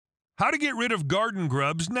How to get rid of garden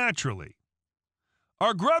grubs naturally.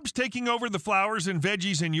 Are grubs taking over the flowers and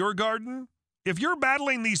veggies in your garden? If you're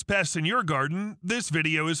battling these pests in your garden, this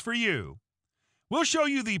video is for you. We'll show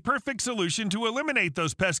you the perfect solution to eliminate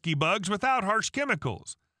those pesky bugs without harsh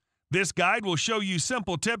chemicals. This guide will show you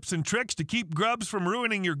simple tips and tricks to keep grubs from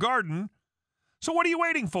ruining your garden. So what are you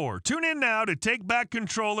waiting for? Tune in now to take back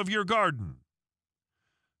control of your garden.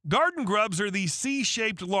 Garden grubs are the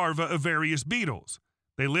C-shaped larvae of various beetles.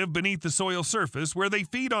 They live beneath the soil surface where they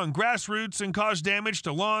feed on grass roots and cause damage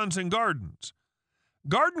to lawns and gardens.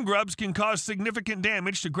 Garden grubs can cause significant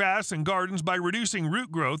damage to grass and gardens by reducing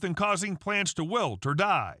root growth and causing plants to wilt or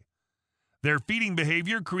die. Their feeding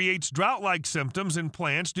behavior creates drought-like symptoms in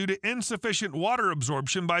plants due to insufficient water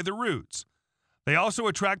absorption by the roots. They also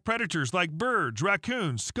attract predators like birds,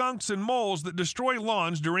 raccoons, skunks, and moles that destroy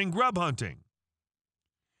lawns during grub hunting.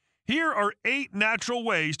 Here are 8 natural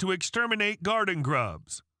ways to exterminate garden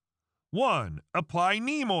grubs. 1. Apply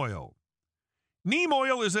neem oil. Neem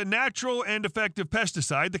oil is a natural and effective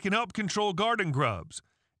pesticide that can help control garden grubs.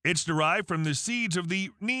 It's derived from the seeds of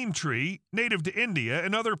the neem tree, native to India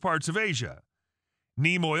and other parts of Asia.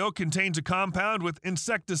 Neem oil contains a compound with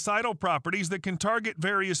insecticidal properties that can target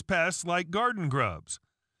various pests like garden grubs.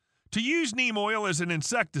 To use neem oil as an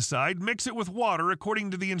insecticide, mix it with water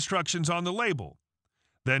according to the instructions on the label.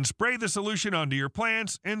 Then spray the solution onto your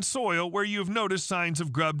plants and soil where you have noticed signs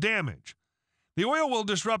of grub damage. The oil will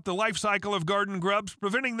disrupt the life cycle of garden grubs,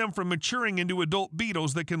 preventing them from maturing into adult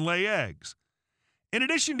beetles that can lay eggs. In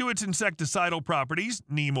addition to its insecticidal properties,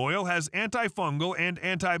 neem oil has antifungal and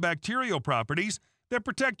antibacterial properties that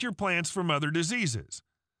protect your plants from other diseases.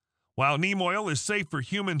 While neem oil is safe for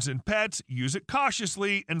humans and pets, use it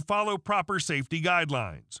cautiously and follow proper safety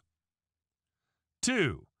guidelines.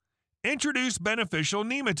 2. Introduce beneficial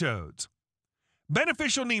nematodes.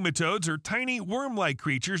 Beneficial nematodes are tiny worm-like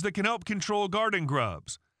creatures that can help control garden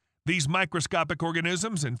grubs. These microscopic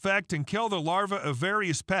organisms infect and kill the larvae of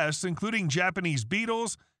various pests, including Japanese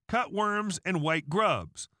beetles, cutworms, and white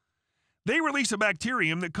grubs. They release a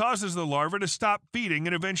bacterium that causes the larvae to stop feeding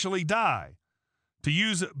and eventually die. To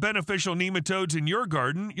use beneficial nematodes in your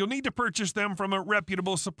garden, you'll need to purchase them from a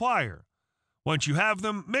reputable supplier. Once you have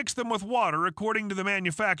them, mix them with water according to the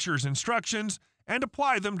manufacturer's instructions and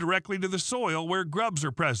apply them directly to the soil where grubs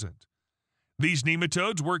are present. These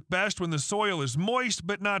nematodes work best when the soil is moist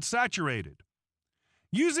but not saturated.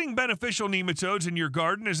 Using beneficial nematodes in your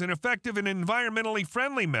garden is an effective and environmentally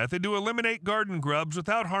friendly method to eliminate garden grubs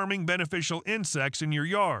without harming beneficial insects in your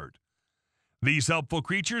yard. These helpful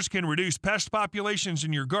creatures can reduce pest populations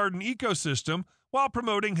in your garden ecosystem while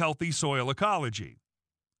promoting healthy soil ecology.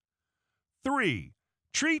 3.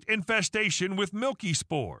 Treat infestation with milky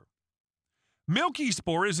spore. Milky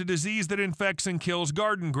spore is a disease that infects and kills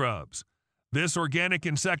garden grubs. This organic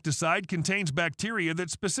insecticide contains bacteria that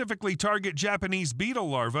specifically target Japanese beetle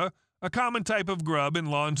larvae, a common type of grub in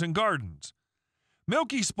lawns and gardens.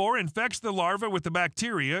 Milky spore infects the larvae with the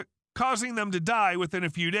bacteria, causing them to die within a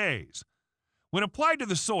few days. When applied to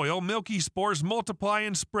the soil, milky spores multiply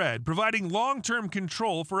and spread, providing long-term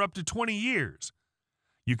control for up to 20 years.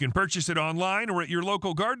 You can purchase it online or at your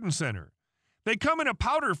local garden center. They come in a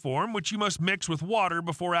powder form, which you must mix with water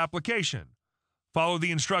before application. Follow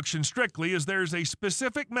the instructions strictly, as there is a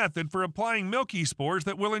specific method for applying milky spores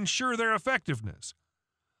that will ensure their effectiveness.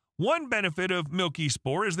 One benefit of milky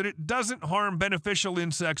spore is that it doesn't harm beneficial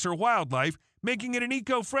insects or wildlife, making it an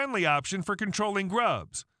eco-friendly option for controlling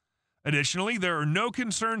grubs. Additionally, there are no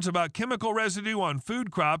concerns about chemical residue on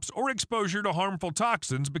food crops or exposure to harmful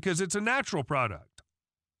toxins because it's a natural product.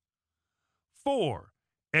 4.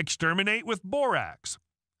 Exterminate with borax.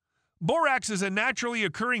 Borax is a naturally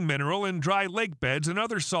occurring mineral in dry lake beds and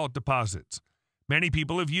other salt deposits. Many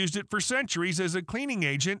people have used it for centuries as a cleaning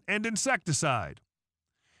agent and insecticide.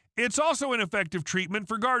 It's also an effective treatment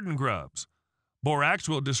for garden grubs. Borax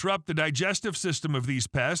will disrupt the digestive system of these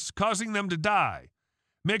pests, causing them to die.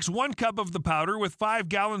 Mix 1 cup of the powder with 5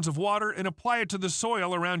 gallons of water and apply it to the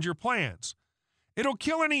soil around your plants. It'll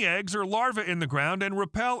kill any eggs or larvae in the ground and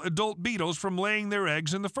repel adult beetles from laying their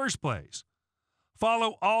eggs in the first place.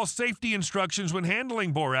 Follow all safety instructions when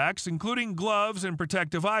handling borax, including gloves and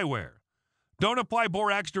protective eyewear. Don't apply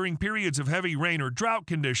borax during periods of heavy rain or drought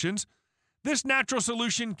conditions. This natural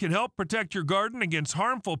solution can help protect your garden against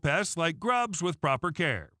harmful pests like grubs with proper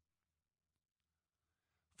care.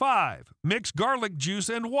 5. Mix garlic juice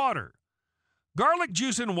and water. Garlic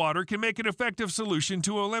juice and water can make an effective solution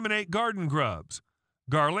to eliminate garden grubs.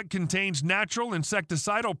 Garlic contains natural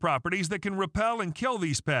insecticidal properties that can repel and kill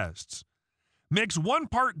these pests. Mix 1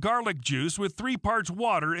 part garlic juice with 3 parts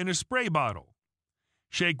water in a spray bottle.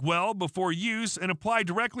 Shake well before use and apply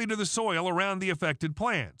directly to the soil around the affected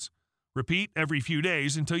plants. Repeat every few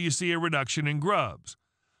days until you see a reduction in grubs.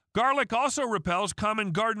 Garlic also repels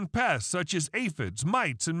common garden pests such as aphids,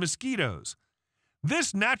 mites, and mosquitoes.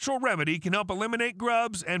 This natural remedy can help eliminate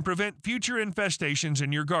grubs and prevent future infestations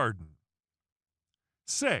in your garden.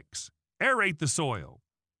 6. Aerate the soil.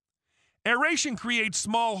 Aeration creates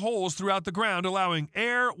small holes throughout the ground, allowing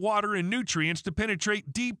air, water, and nutrients to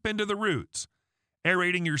penetrate deep into the roots.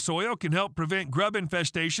 Aerating your soil can help prevent grub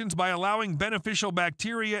infestations by allowing beneficial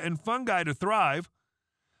bacteria and fungi to thrive.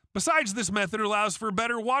 Besides, this method allows for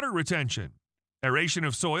better water retention. Aeration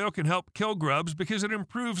of soil can help kill grubs because it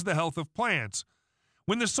improves the health of plants.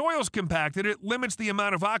 When the soil's compacted, it limits the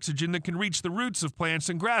amount of oxygen that can reach the roots of plants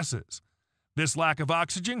and grasses. This lack of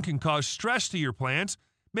oxygen can cause stress to your plants,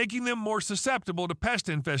 making them more susceptible to pest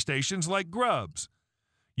infestations like grubs.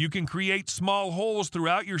 You can create small holes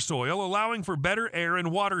throughout your soil, allowing for better air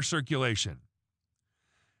and water circulation.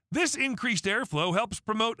 This increased airflow helps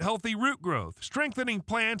promote healthy root growth, strengthening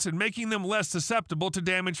plants and making them less susceptible to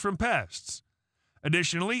damage from pests.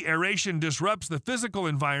 Additionally, aeration disrupts the physical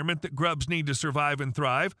environment that grubs need to survive and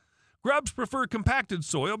thrive. Grubs prefer compacted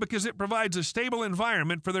soil because it provides a stable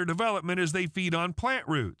environment for their development as they feed on plant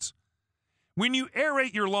roots. When you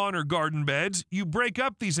aerate your lawn or garden beds, you break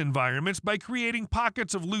up these environments by creating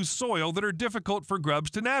pockets of loose soil that are difficult for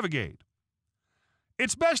grubs to navigate.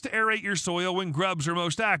 It's best to aerate your soil when grubs are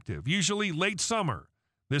most active, usually late summer.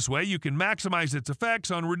 This way you can maximize its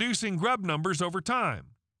effects on reducing grub numbers over time.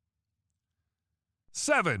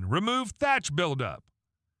 7. Remove thatch buildup.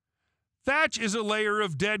 Thatch is a layer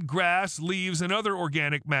of dead grass, leaves, and other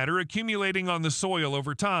organic matter accumulating on the soil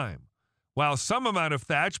over time. While some amount of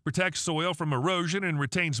thatch protects soil from erosion and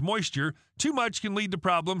retains moisture, too much can lead to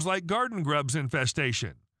problems like garden grubs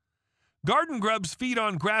infestation. Garden grubs feed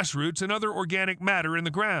on grass roots and other organic matter in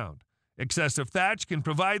the ground. Excessive thatch can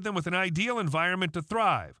provide them with an ideal environment to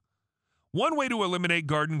thrive. One way to eliminate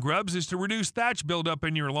garden grubs is to reduce thatch buildup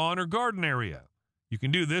in your lawn or garden area. You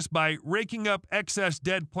can do this by raking up excess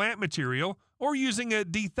dead plant material or using a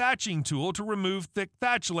dethatching tool to remove thick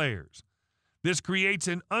thatch layers. This creates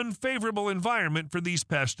an unfavorable environment for these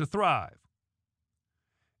pests to thrive.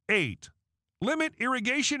 8. Limit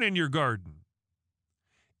irrigation in your garden.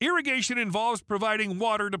 Irrigation involves providing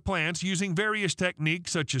water to plants using various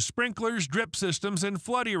techniques such as sprinklers, drip systems, and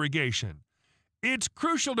flood irrigation. It's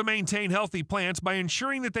crucial to maintain healthy plants by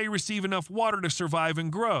ensuring that they receive enough water to survive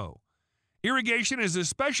and grow. Irrigation is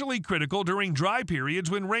especially critical during dry periods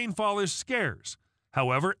when rainfall is scarce.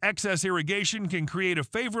 However, excess irrigation can create a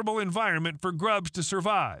favorable environment for grubs to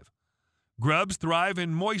survive. Grubs thrive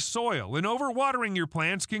in moist soil, and overwatering your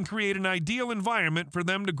plants can create an ideal environment for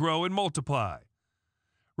them to grow and multiply.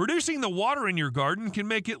 Reducing the water in your garden can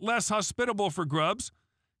make it less hospitable for grubs.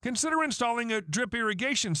 Consider installing a drip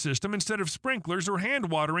irrigation system instead of sprinklers or hand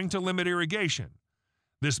watering to limit irrigation.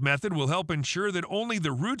 This method will help ensure that only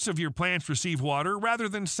the roots of your plants receive water rather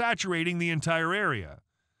than saturating the entire area.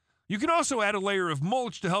 You can also add a layer of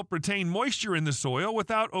mulch to help retain moisture in the soil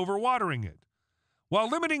without overwatering it. While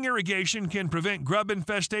limiting irrigation can prevent grub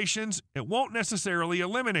infestations, it won't necessarily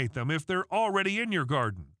eliminate them if they're already in your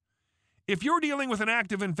garden. If you're dealing with an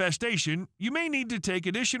active infestation, you may need to take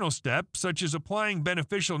additional steps such as applying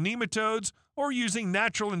beneficial nematodes or using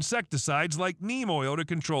natural insecticides like neem oil to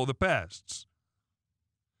control the pests.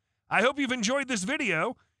 I hope you've enjoyed this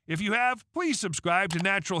video. If you have, please subscribe to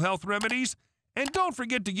Natural Health Remedies. And don't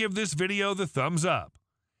forget to give this video the thumbs up.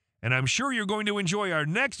 And I'm sure you're going to enjoy our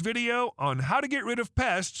next video on how to get rid of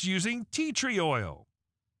pests using tea tree oil.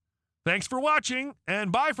 Thanks for watching,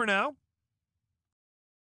 and bye for now.